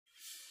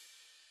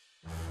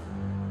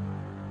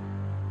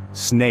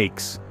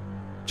Snakes.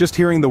 Just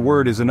hearing the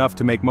word is enough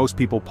to make most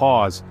people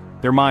pause,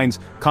 their minds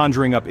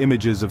conjuring up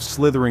images of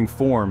slithering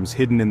forms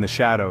hidden in the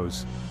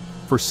shadows.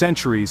 For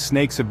centuries,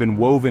 snakes have been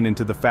woven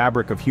into the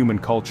fabric of human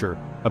culture,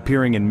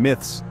 appearing in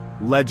myths,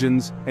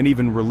 legends, and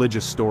even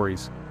religious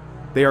stories.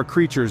 They are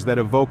creatures that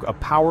evoke a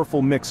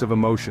powerful mix of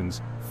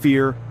emotions,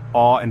 fear,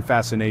 awe, and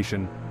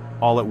fascination,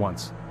 all at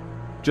once.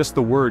 Just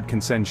the word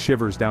can send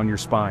shivers down your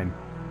spine.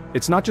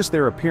 It's not just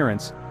their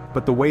appearance,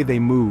 but the way they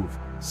move,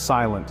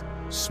 silent,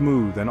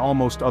 smooth, and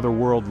almost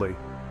otherworldly.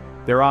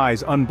 Their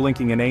eyes,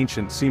 unblinking and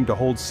ancient, seem to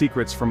hold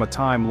secrets from a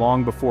time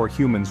long before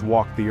humans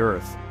walked the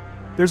earth.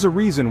 There's a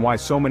reason why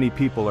so many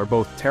people are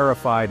both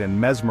terrified and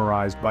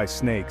mesmerized by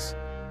snakes.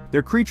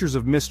 They're creatures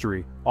of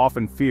mystery,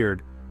 often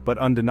feared, but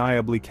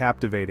undeniably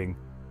captivating.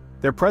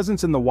 Their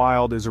presence in the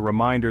wild is a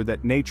reminder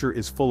that nature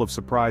is full of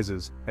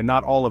surprises, and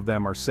not all of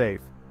them are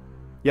safe.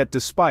 Yet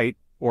despite,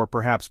 or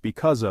perhaps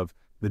because of,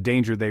 the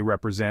danger they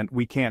represent,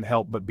 we can't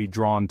help but be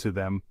drawn to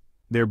them.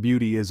 Their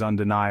beauty is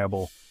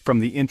undeniable, from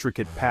the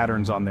intricate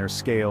patterns on their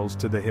scales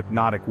to the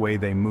hypnotic way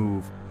they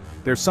move.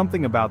 There's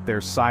something about their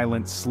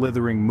silent,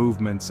 slithering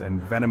movements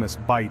and venomous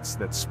bites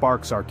that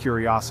sparks our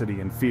curiosity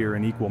and fear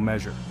in equal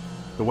measure.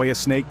 The way a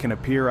snake can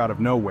appear out of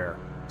nowhere,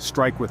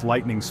 strike with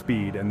lightning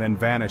speed, and then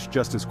vanish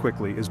just as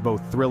quickly is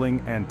both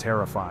thrilling and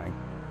terrifying.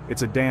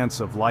 It's a dance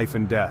of life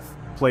and death,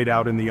 played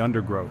out in the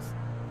undergrowth,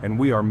 and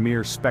we are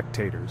mere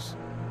spectators.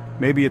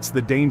 Maybe it's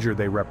the danger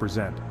they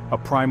represent, a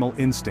primal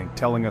instinct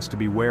telling us to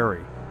be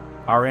wary.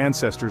 Our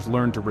ancestors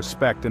learned to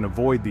respect and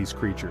avoid these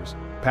creatures,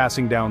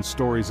 passing down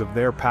stories of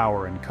their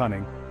power and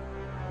cunning.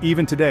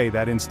 Even today,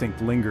 that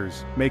instinct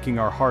lingers, making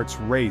our hearts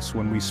race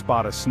when we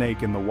spot a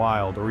snake in the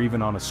wild or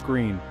even on a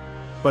screen.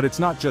 But it's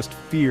not just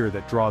fear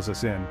that draws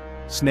us in.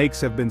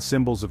 Snakes have been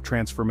symbols of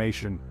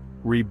transformation,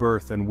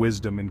 rebirth, and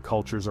wisdom in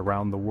cultures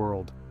around the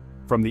world.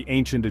 From the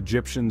ancient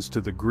Egyptians to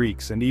the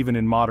Greeks, and even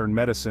in modern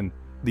medicine,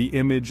 the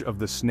image of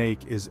the snake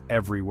is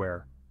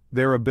everywhere.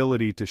 Their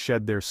ability to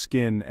shed their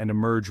skin and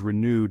emerge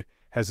renewed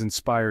has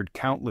inspired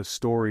countless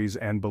stories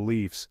and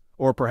beliefs.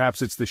 Or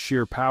perhaps it's the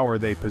sheer power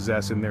they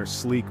possess in their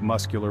sleek,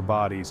 muscular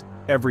bodies.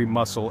 Every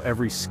muscle,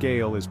 every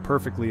scale is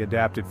perfectly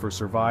adapted for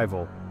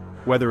survival.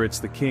 Whether it's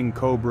the king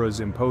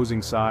cobra's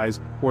imposing size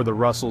or the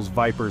Russell's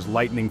viper's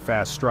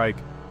lightning-fast strike,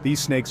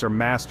 these snakes are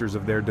masters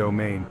of their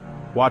domain.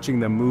 Watching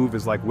them move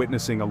is like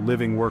witnessing a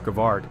living work of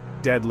art,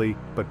 deadly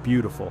but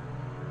beautiful.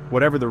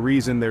 Whatever the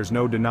reason, there's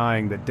no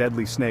denying that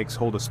deadly snakes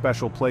hold a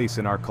special place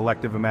in our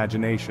collective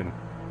imagination.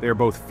 They are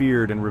both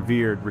feared and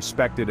revered,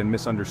 respected and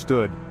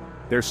misunderstood.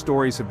 Their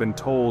stories have been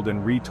told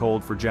and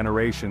retold for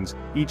generations,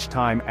 each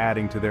time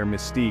adding to their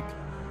mystique.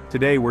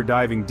 Today we're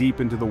diving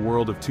deep into the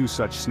world of two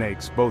such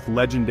snakes, both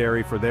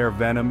legendary for their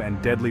venom and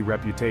deadly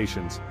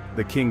reputations,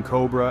 the king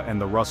cobra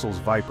and the Russell's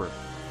viper.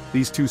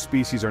 These two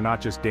species are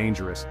not just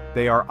dangerous,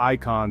 they are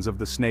icons of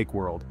the snake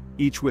world,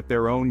 each with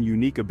their own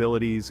unique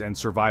abilities and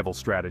survival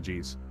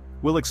strategies.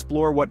 We'll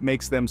explore what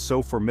makes them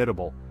so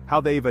formidable, how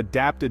they've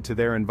adapted to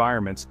their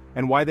environments,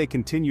 and why they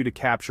continue to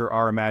capture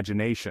our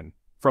imagination.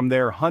 From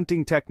their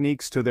hunting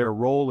techniques to their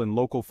role in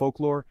local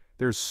folklore,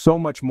 there's so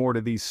much more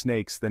to these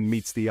snakes than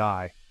meets the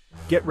eye.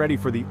 Get ready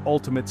for the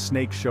ultimate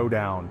snake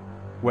showdown.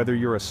 Whether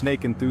you're a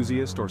snake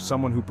enthusiast or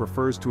someone who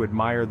prefers to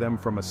admire them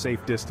from a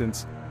safe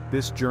distance,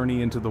 this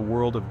journey into the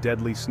world of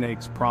deadly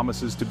snakes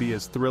promises to be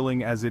as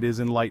thrilling as it is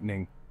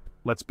enlightening.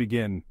 Let's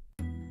begin.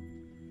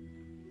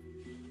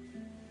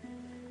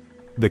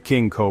 The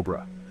king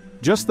cobra.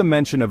 Just the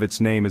mention of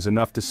its name is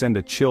enough to send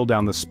a chill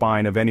down the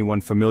spine of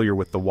anyone familiar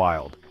with the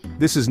wild.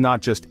 This is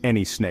not just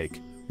any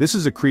snake. This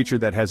is a creature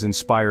that has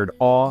inspired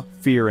awe,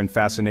 fear, and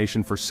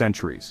fascination for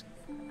centuries.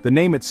 The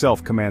name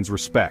itself commands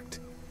respect.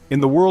 In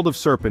the world of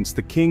serpents,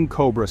 the king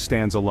cobra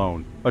stands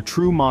alone, a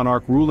true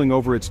monarch ruling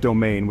over its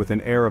domain with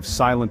an air of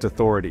silent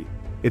authority.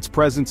 Its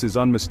presence is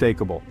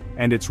unmistakable,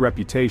 and its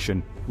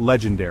reputation,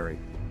 legendary.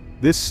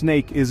 This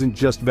snake isn't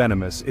just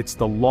venomous, it's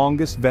the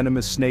longest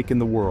venomous snake in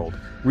the world,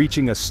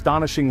 reaching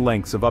astonishing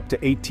lengths of up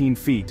to 18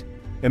 feet.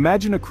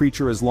 Imagine a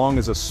creature as long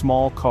as a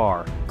small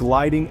car,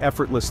 gliding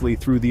effortlessly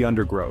through the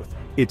undergrowth.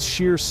 Its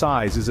sheer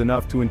size is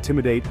enough to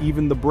intimidate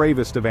even the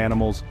bravest of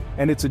animals,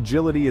 and its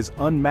agility is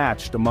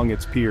unmatched among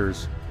its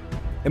peers.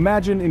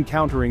 Imagine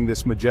encountering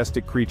this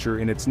majestic creature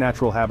in its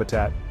natural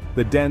habitat,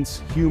 the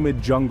dense,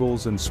 humid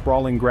jungles and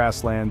sprawling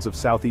grasslands of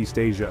Southeast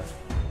Asia.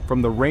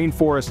 From the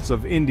rainforests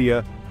of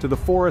India to the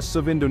forests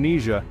of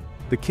Indonesia,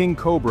 the king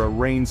cobra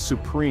reigns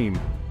supreme,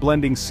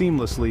 blending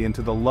seamlessly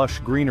into the lush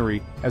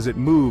greenery as it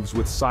moves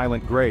with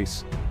silent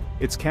grace.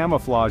 Its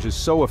camouflage is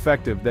so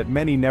effective that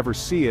many never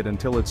see it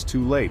until it's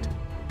too late.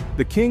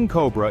 The king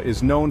cobra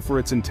is known for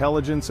its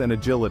intelligence and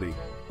agility.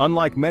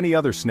 Unlike many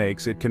other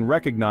snakes, it can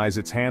recognize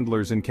its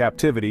handlers in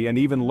captivity and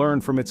even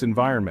learn from its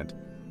environment.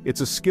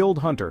 It's a skilled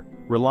hunter,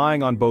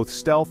 relying on both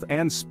stealth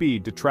and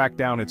speed to track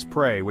down its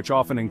prey, which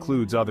often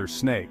includes other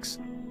snakes.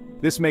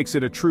 This makes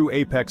it a true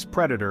apex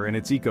predator in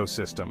its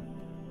ecosystem.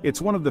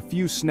 It's one of the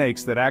few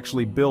snakes that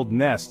actually build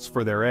nests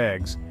for their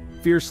eggs,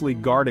 fiercely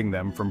guarding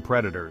them from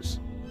predators.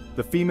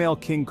 The female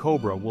king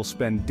cobra will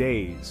spend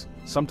days,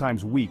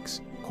 sometimes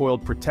weeks,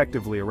 coiled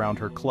protectively around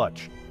her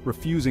clutch,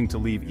 refusing to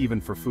leave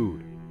even for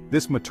food.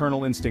 This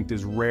maternal instinct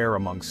is rare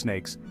among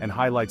snakes and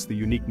highlights the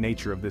unique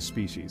nature of this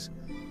species.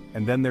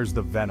 And then there's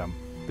the venom.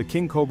 The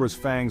king cobra's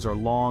fangs are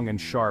long and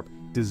sharp,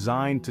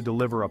 designed to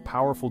deliver a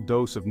powerful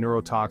dose of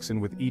neurotoxin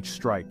with each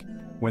strike.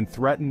 When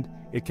threatened,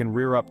 it can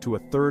rear up to a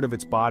third of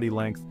its body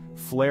length,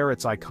 flare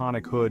its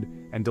iconic hood,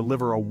 and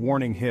deliver a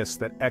warning hiss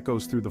that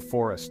echoes through the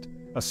forest.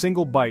 A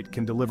single bite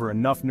can deliver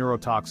enough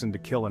neurotoxin to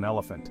kill an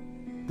elephant.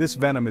 This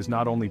venom is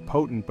not only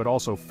potent but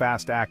also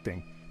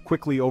fast-acting,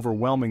 quickly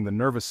overwhelming the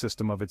nervous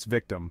system of its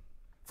victim.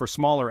 For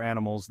smaller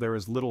animals, there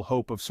is little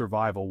hope of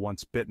survival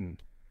once bitten.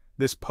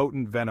 This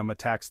potent venom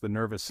attacks the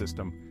nervous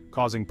system,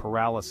 causing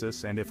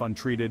paralysis and, if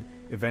untreated,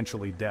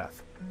 eventually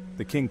death.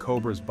 The king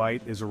cobra's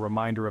bite is a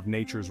reminder of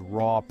nature's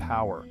raw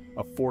power,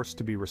 a force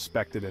to be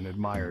respected and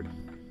admired.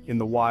 In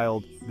the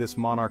wild, this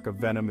monarch of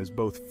venom is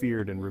both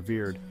feared and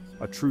revered,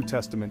 a true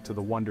testament to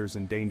the wonders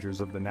and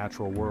dangers of the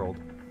natural world.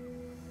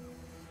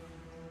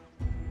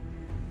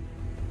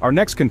 Our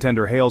next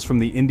contender hails from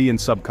the Indian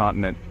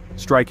subcontinent,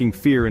 striking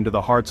fear into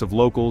the hearts of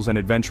locals and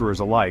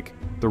adventurers alike,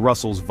 the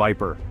Russell's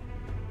viper.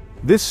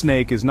 This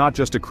snake is not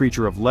just a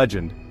creature of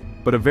legend,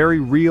 but a very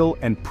real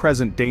and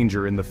present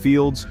danger in the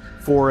fields,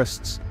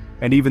 forests,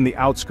 and even the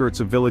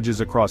outskirts of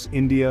villages across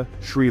India,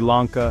 Sri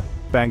Lanka,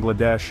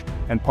 Bangladesh,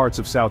 and parts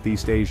of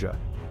Southeast Asia.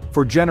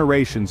 For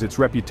generations, its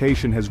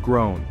reputation has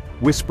grown,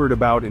 whispered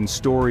about in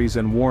stories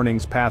and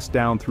warnings passed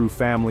down through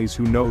families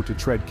who know to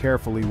tread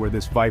carefully where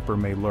this viper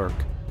may lurk.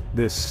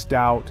 This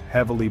stout,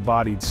 heavily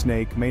bodied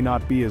snake may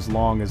not be as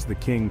long as the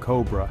king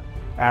cobra,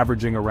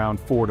 averaging around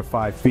 4 to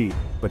 5 feet,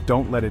 but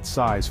don't let its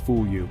size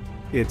fool you.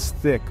 Its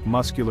thick,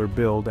 muscular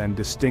build and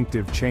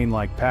distinctive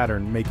chain-like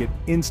pattern make it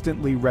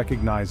instantly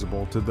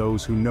recognizable to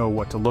those who know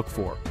what to look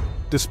for.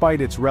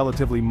 Despite its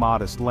relatively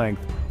modest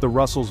length, the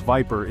Russell's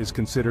viper is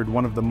considered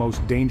one of the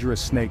most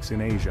dangerous snakes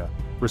in Asia,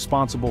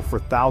 responsible for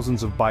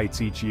thousands of bites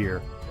each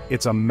year.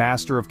 It's a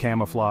master of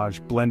camouflage,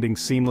 blending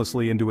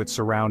seamlessly into its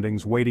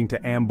surroundings, waiting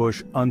to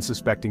ambush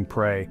unsuspecting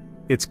prey.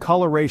 Its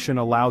coloration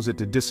allows it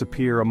to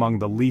disappear among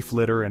the leaf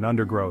litter and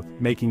undergrowth,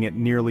 making it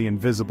nearly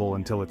invisible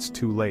until it's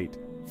too late.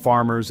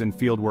 Farmers and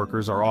field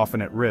workers are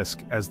often at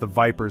risk, as the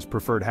viper's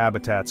preferred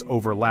habitats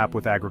overlap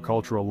with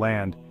agricultural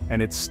land,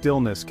 and its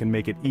stillness can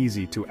make it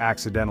easy to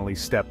accidentally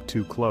step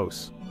too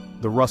close.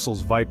 The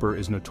Russell's viper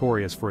is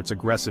notorious for its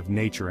aggressive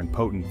nature and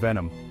potent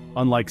venom.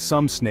 Unlike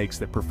some snakes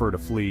that prefer to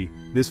flee,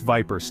 this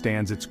viper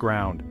stands its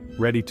ground,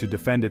 ready to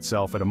defend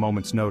itself at a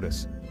moment's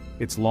notice.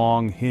 Its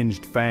long,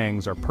 hinged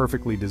fangs are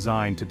perfectly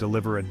designed to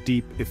deliver a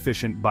deep,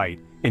 efficient bite,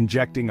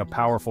 injecting a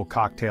powerful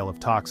cocktail of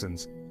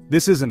toxins.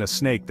 This isn't a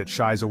snake that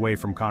shies away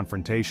from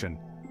confrontation.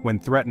 When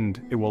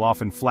threatened, it will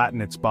often flatten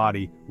its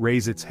body,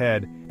 raise its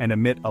head, and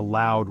emit a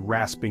loud,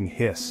 rasping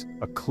hiss,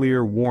 a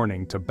clear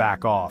warning to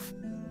back off.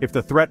 If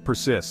the threat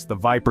persists, the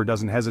viper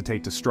doesn't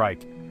hesitate to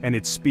strike, and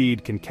its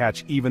speed can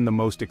catch even the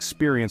most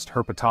experienced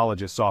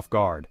herpetologists off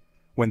guard.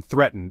 When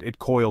threatened, it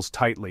coils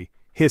tightly,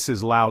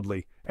 hisses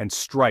loudly, and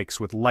strikes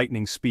with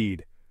lightning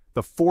speed.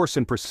 The force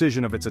and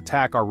precision of its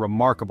attack are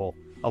remarkable,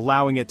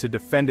 allowing it to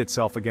defend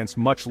itself against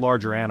much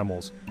larger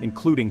animals,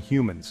 including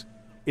humans.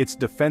 Its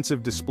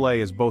defensive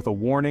display is both a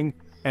warning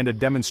and a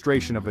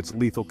demonstration of its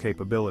lethal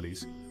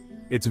capabilities.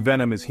 Its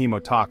venom is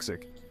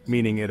hemotoxic,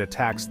 meaning it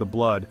attacks the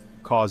blood,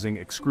 causing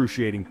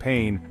excruciating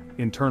pain,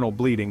 internal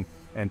bleeding,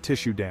 and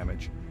tissue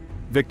damage.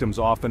 Victims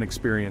often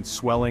experience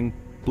swelling,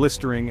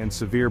 blistering, and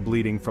severe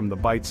bleeding from the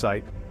bite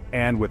site,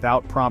 and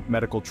without prompt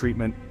medical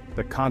treatment,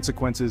 the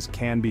consequences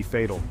can be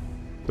fatal.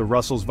 The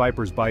Russell's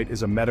viper's bite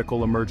is a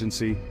medical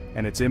emergency,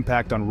 and its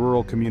impact on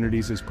rural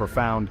communities is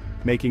profound,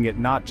 making it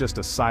not just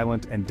a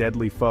silent and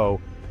deadly foe,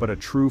 but a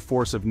true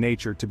force of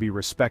nature to be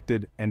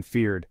respected and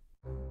feared.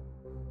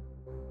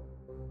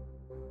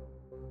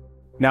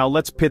 Now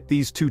let's pit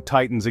these two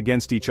titans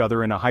against each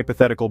other in a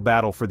hypothetical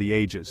battle for the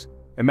ages.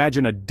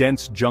 Imagine a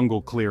dense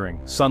jungle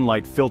clearing,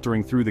 sunlight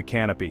filtering through the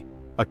canopy.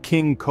 A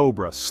king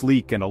cobra,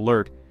 sleek and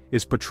alert,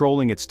 is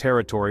patrolling its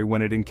territory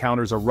when it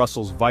encounters a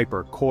Russell's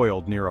viper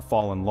coiled near a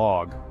fallen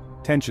log.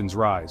 Tensions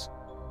rise.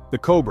 The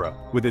cobra,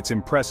 with its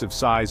impressive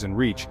size and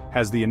reach,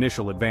 has the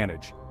initial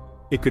advantage.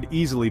 It could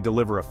easily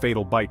deliver a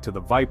fatal bite to the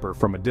viper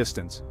from a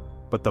distance.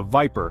 But the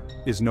viper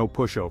is no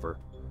pushover.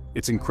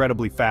 It's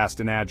incredibly fast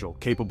and agile,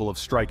 capable of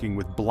striking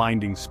with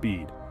blinding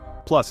speed.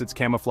 Plus, its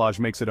camouflage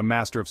makes it a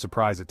master of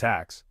surprise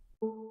attacks.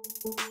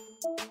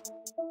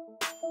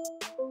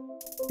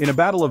 In a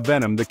battle of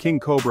venom, the king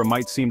cobra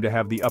might seem to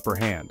have the upper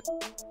hand.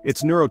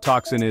 Its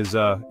neurotoxin is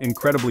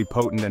incredibly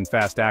potent and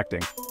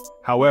fast-acting.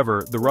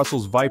 However, the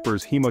Russell's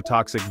viper's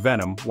hemotoxic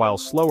venom, while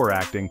slower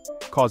acting,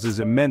 causes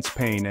immense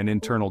pain and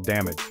internal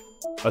damage.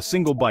 A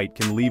single bite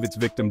can leave its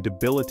victim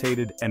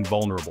debilitated and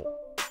vulnerable.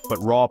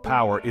 But raw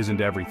power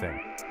isn't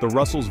everything. The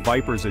Russell's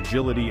viper's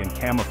agility and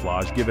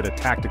camouflage give it a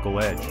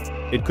tactical edge.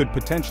 It could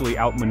potentially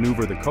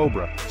outmaneuver the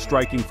cobra,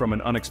 striking from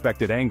an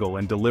unexpected angle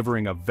and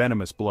delivering a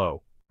venomous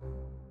blow.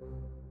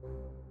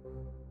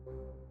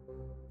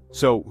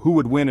 So, who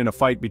would win in a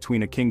fight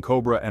between a king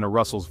cobra and a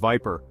Russell's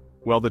viper?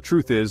 Well, the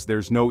truth is,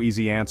 there's no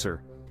easy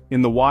answer.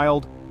 In the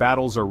wild,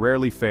 battles are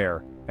rarely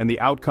fair, and the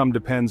outcome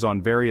depends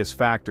on various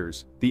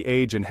factors: the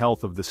age and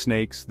health of the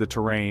snakes, the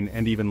terrain,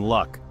 and even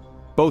luck.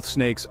 Both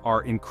snakes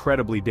are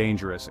incredibly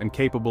dangerous and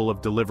capable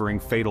of delivering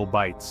fatal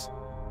bites.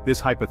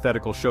 This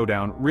hypothetical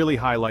showdown really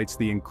highlights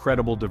the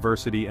incredible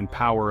diversity and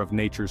power of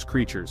nature's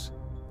creatures.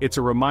 It's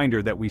a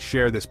reminder that we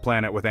share this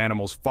planet with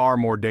animals far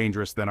more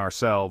dangerous than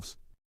ourselves.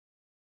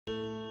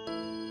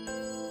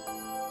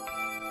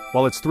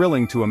 While it's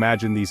thrilling to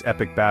imagine these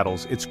epic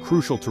battles, it's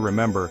crucial to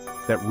remember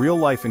that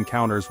real-life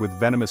encounters with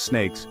venomous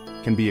snakes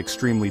can be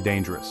extremely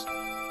dangerous.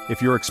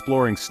 If you're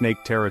exploring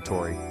snake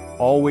territory,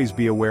 always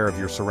be aware of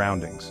your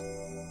surroundings.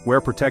 Wear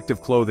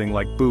protective clothing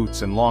like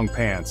boots and long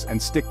pants,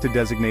 and stick to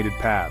designated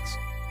paths.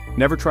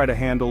 Never try to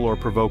handle or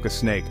provoke a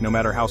snake, no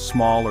matter how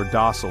small or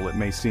docile it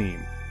may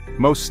seem.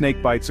 Most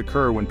snake bites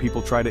occur when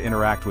people try to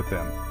interact with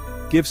them.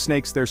 Give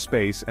snakes their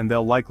space, and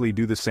they'll likely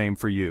do the same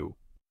for you.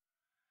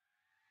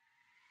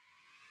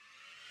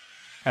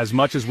 As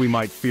much as we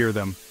might fear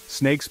them,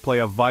 snakes play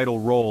a vital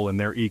role in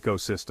their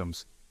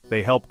ecosystems.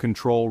 They help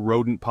control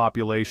rodent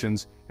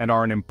populations and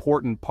are an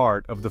important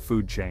part of the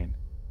food chain.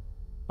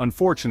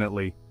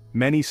 Unfortunately,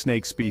 many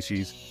snake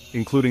species,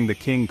 including the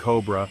king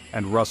cobra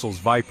and Russell's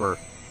viper,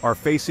 are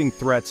facing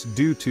threats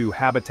due to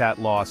habitat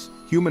loss,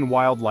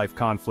 human-wildlife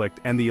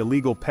conflict, and the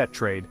illegal pet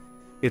trade.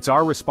 It's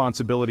our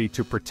responsibility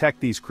to protect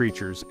these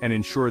creatures and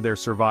ensure their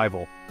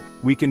survival.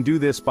 We can do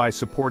this by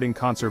supporting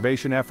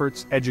conservation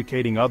efforts,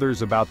 educating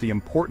others about the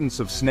importance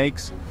of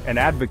snakes, and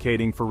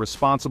advocating for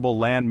responsible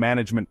land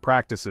management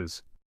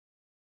practices.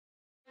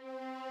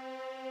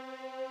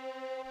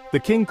 The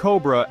king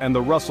cobra and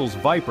the Russell's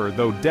viper,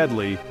 though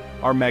deadly,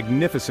 are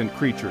magnificent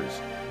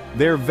creatures.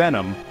 Their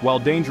venom, while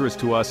dangerous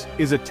to us,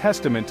 is a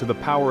testament to the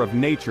power of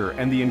nature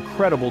and the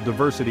incredible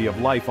diversity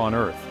of life on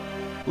Earth.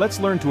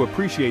 Let's learn to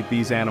appreciate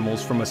these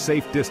animals from a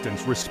safe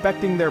distance,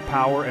 respecting their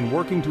power and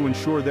working to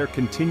ensure their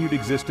continued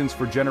existence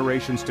for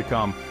generations to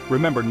come.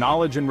 Remember,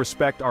 knowledge and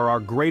respect are our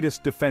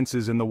greatest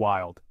defenses in the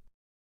wild.